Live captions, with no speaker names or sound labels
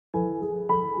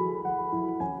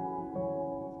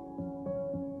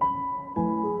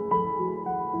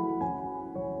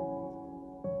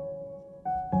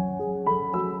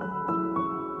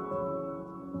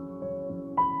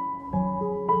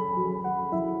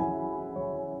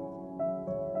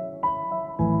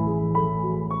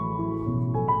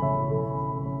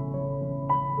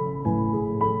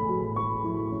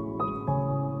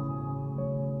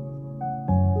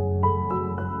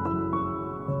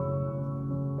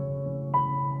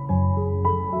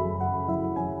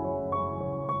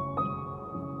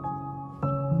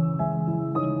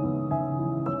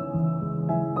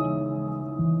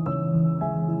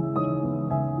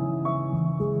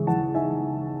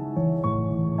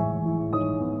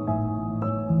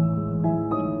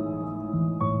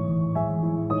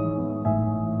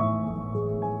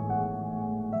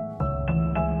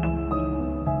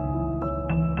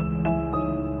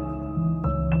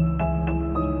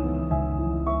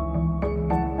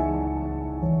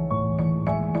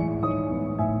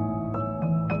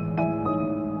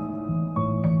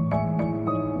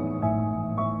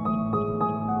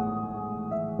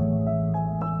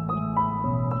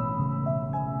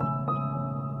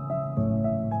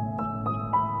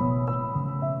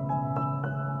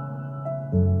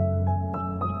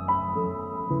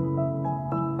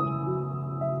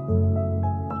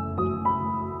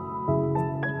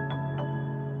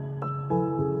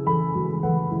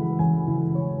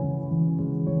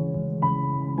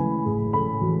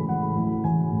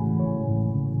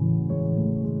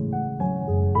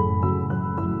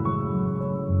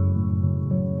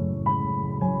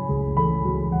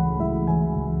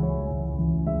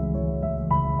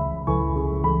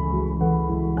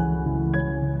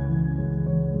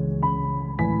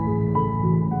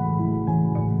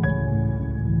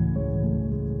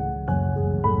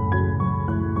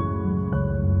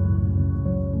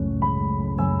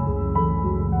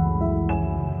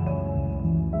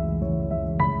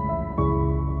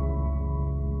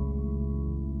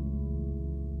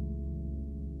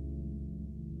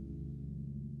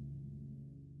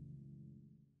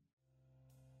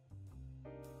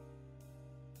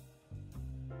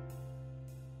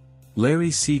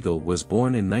Larry Siegel was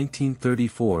born in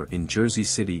 1934 in Jersey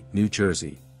City, New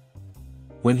Jersey.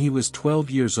 When he was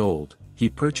 12 years old, he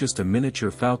purchased a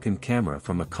miniature Falcon camera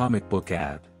from a comic book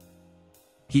ad.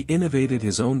 He innovated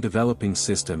his own developing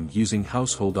system using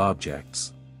household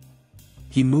objects.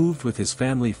 He moved with his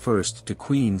family first to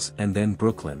Queens and then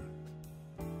Brooklyn.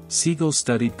 Siegel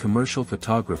studied commercial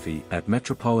photography at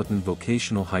Metropolitan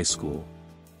Vocational High School.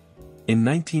 In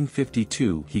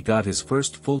 1952 he got his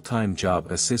first full-time job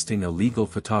assisting a legal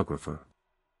photographer.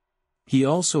 He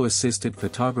also assisted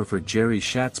photographer Jerry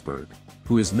Schatzberg,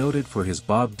 who is noted for his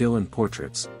Bob Dylan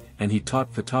portraits, and he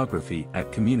taught photography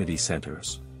at community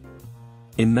centers.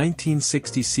 In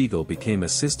 1960 Siegel became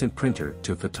assistant printer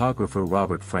to photographer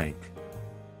Robert Frank.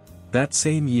 That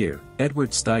same year,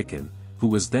 Edward Steichen, who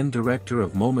was then director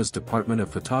of MoMA's Department of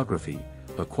Photography,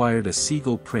 acquired a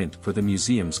Siegel print for the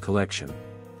museum's collection.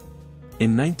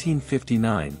 In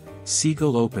 1959,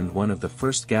 Siegel opened one of the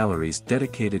first galleries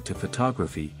dedicated to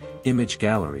photography, Image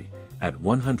Gallery, at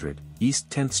 100 East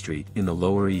 10th Street in the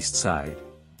Lower East Side.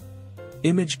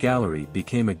 Image Gallery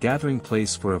became a gathering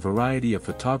place for a variety of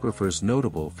photographers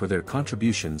notable for their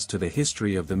contributions to the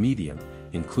history of the medium,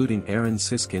 including Aaron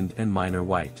Siskind and Minor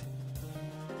White.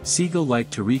 Siegel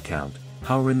liked to recount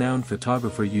how renowned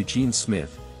photographer Eugene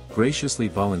Smith graciously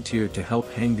volunteered to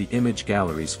help hang the Image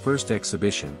Gallery's first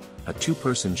exhibition, a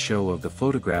two-person show of the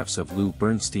photographs of Lou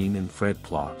Bernstein and Fred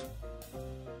Plott.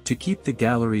 To keep the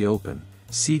gallery open,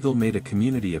 Siegel made a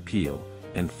community appeal,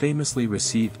 and famously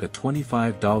received a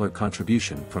 $25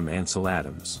 contribution from Ansel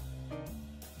Adams.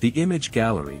 The Image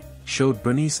Gallery showed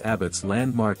Bernice Abbott's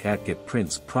landmark Atget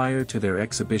prints prior to their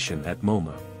exhibition at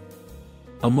MoMA.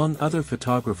 Among other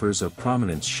photographers of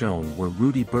prominence shown were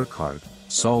Rudy Burkhardt,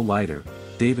 Saul Leiter,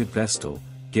 David Vestal,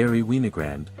 Gary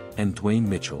Winogrand, and Dwayne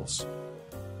Mitchells.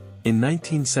 In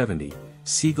 1970,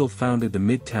 Siegel founded the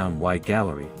Midtown Y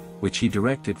Gallery, which he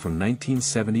directed from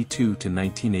 1972 to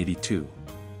 1982.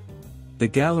 The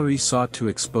gallery sought to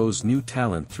expose new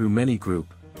talent through many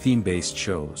group, theme-based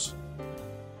shows.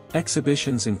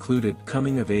 Exhibitions included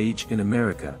Coming of Age in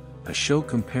America, a show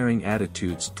comparing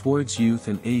attitudes towards youth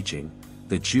and aging,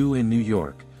 The Jew in New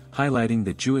York, highlighting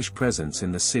the Jewish presence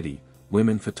in the city,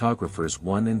 Women Photographers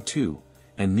 1 and 2,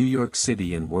 and New York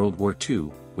City in World War II,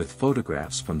 with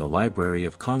photographs from the Library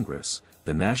of Congress,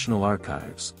 the National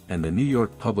Archives, and the New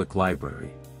York Public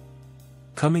Library.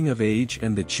 Coming of Age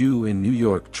and The Jew in New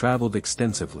York traveled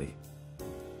extensively.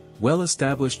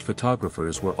 Well-established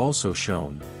photographers were also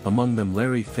shown, among them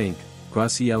Larry Fink,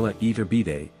 Graciela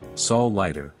Iturbide, Saul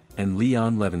Leiter, and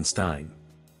Leon Levinstein.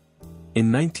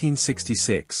 In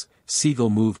 1966, Siegel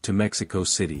moved to Mexico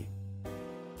City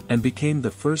and became the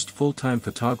first full-time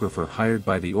photographer hired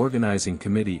by the organizing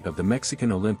committee of the Mexican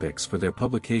Olympics for their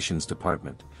publications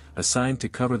department, assigned to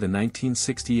cover the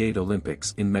 1968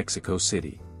 Olympics in Mexico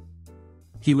City.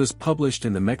 He was published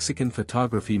in the Mexican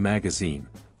photography magazine,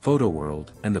 Photo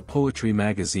World, and the poetry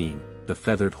magazine, The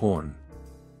Feathered Horn.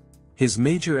 His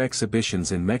major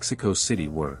exhibitions in Mexico City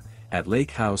were, at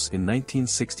Lake House in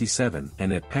 1967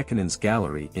 and at Pekkanin's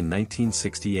Gallery in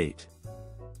 1968.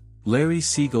 Larry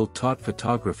Siegel taught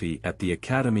photography at the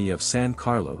Academy of San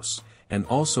Carlos, and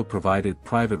also provided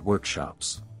private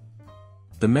workshops.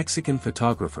 The Mexican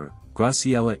photographer,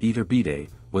 Graciela Iturbide,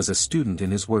 was a student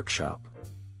in his workshop.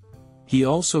 He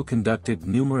also conducted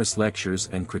numerous lectures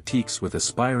and critiques with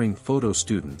aspiring photo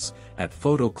students, at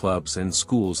photo clubs and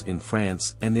schools in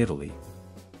France and Italy.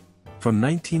 From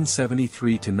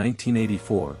 1973 to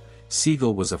 1984,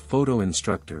 Siegel was a photo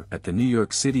instructor at the New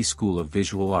York City School of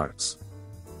Visual Arts.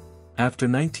 After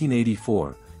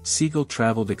 1984, Siegel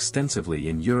traveled extensively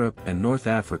in Europe and North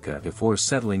Africa before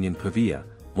settling in Pavia,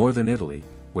 northern Italy,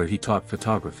 where he taught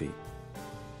photography.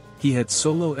 He had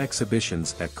solo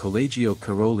exhibitions at Collegio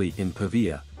Caroli in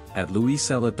Pavia, at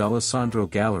Luisella d'Alessandro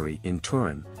Gallery in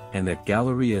Turin, and at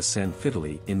Galleria San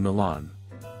Fideli in Milan.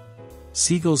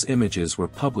 Siegel's images were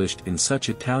published in such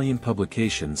Italian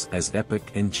publications as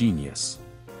Epoch and Genius.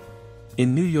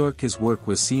 In New York his work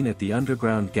was seen at the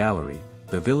Underground Gallery,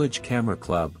 the Village Camera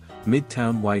Club,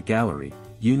 Midtown Y Gallery,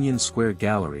 Union Square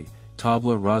Gallery,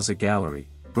 Tabla Rasa Gallery,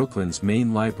 Brooklyn's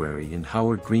main library and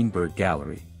Howard Greenberg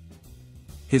Gallery.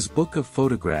 His book of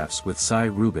photographs with Cy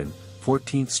Rubin,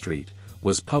 14th Street,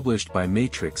 was published by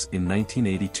Matrix in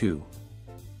 1982.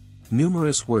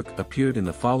 Numerous work appeared in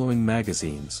the following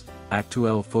magazines: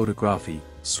 Aktuell Fotografi,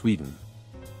 Sweden.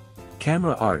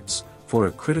 Camera Arts, for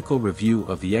a critical review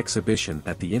of the exhibition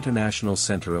at the International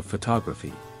Center of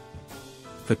Photography.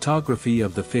 Photography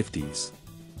of the 50s.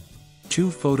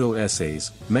 2 photo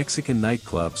essays, Mexican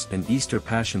Nightclubs and Easter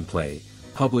Passion Play,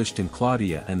 published in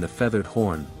Claudia and the Feathered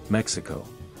Horn, Mexico.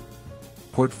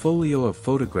 Portfolio of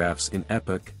photographs in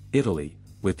Epoch, Italy,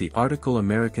 with the article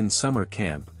American Summer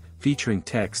Camp, featuring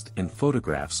text and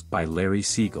photographs by Larry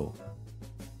Siegel.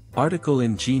 Article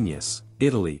in Genius,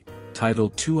 Italy,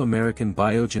 titled Two American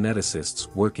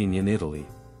Biogeneticists Working in Italy.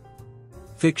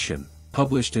 Fiction,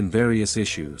 published in various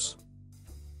issues.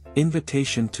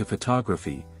 Invitation to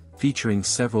Photography, featuring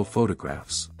several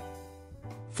photographs.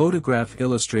 Photograph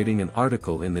illustrating an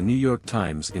article in the New York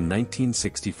Times in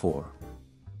 1964.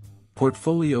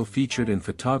 Portfolio featured in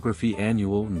Photography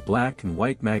Annual and Black and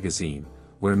White magazine,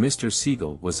 where Mr.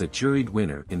 Siegel was a juried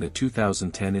winner in the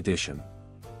 2010 edition.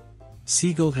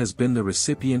 Siegel has been the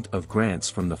recipient of grants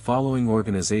from the following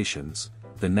organizations: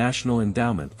 the National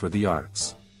Endowment for the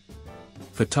Arts,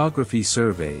 Photography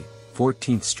Survey,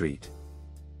 14th Street,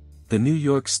 the New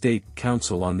York State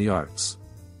Council on the Arts,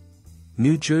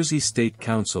 New Jersey State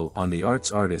Council on the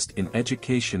Arts Artist in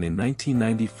Education in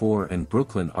 1994 and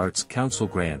Brooklyn Arts Council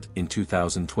grant in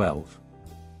 2012.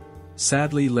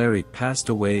 Sadly, Larry passed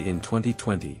away in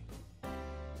 2020.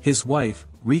 His wife,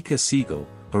 Rika Siegel,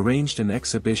 arranged an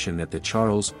exhibition at the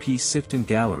Charles P. Sifton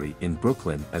Gallery in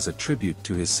Brooklyn as a tribute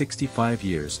to his 65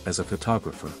 years as a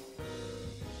photographer.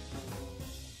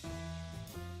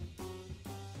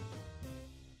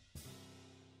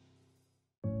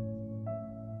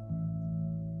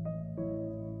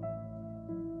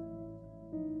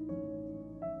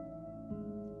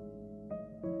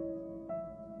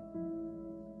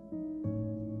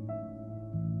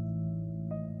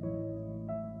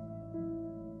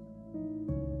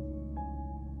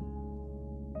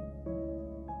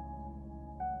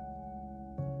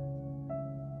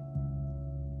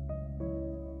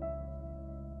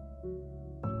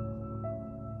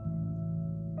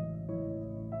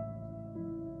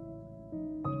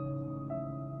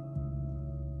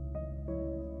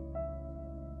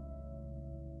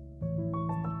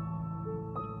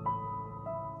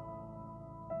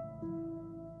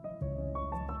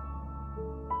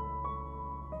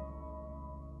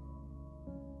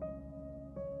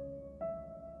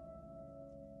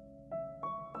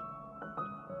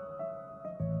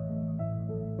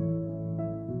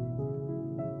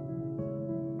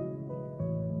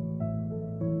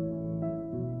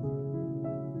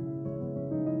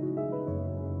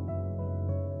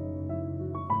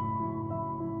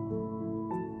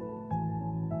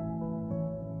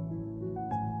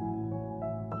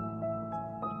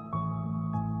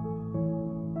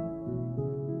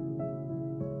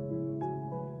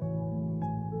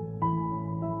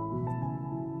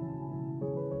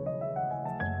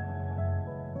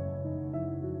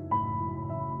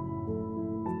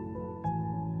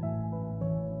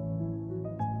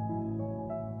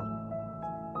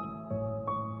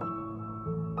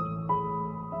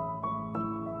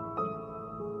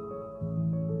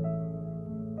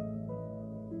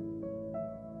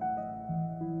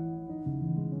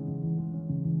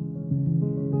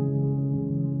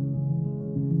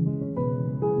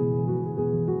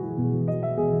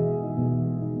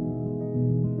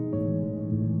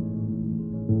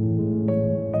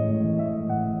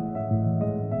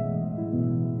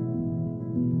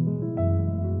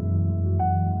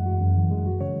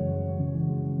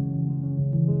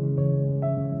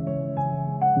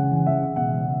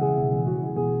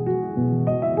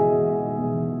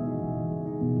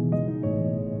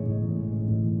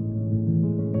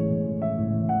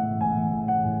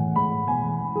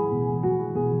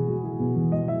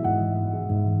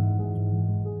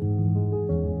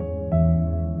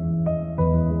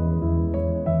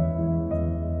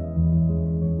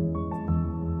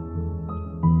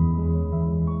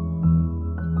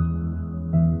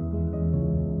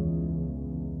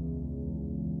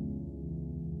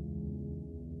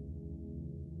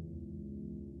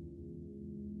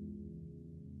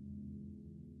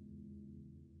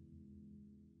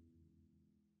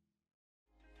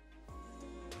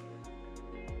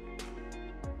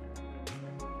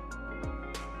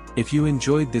 If you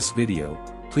enjoyed this video,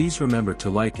 please remember to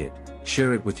like it,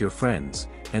 share it with your friends,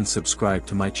 and subscribe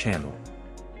to my channel.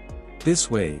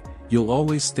 This way, you'll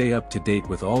always stay up to date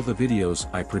with all the videos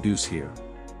I produce here.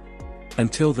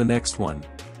 Until the next one.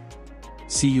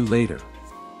 See you later.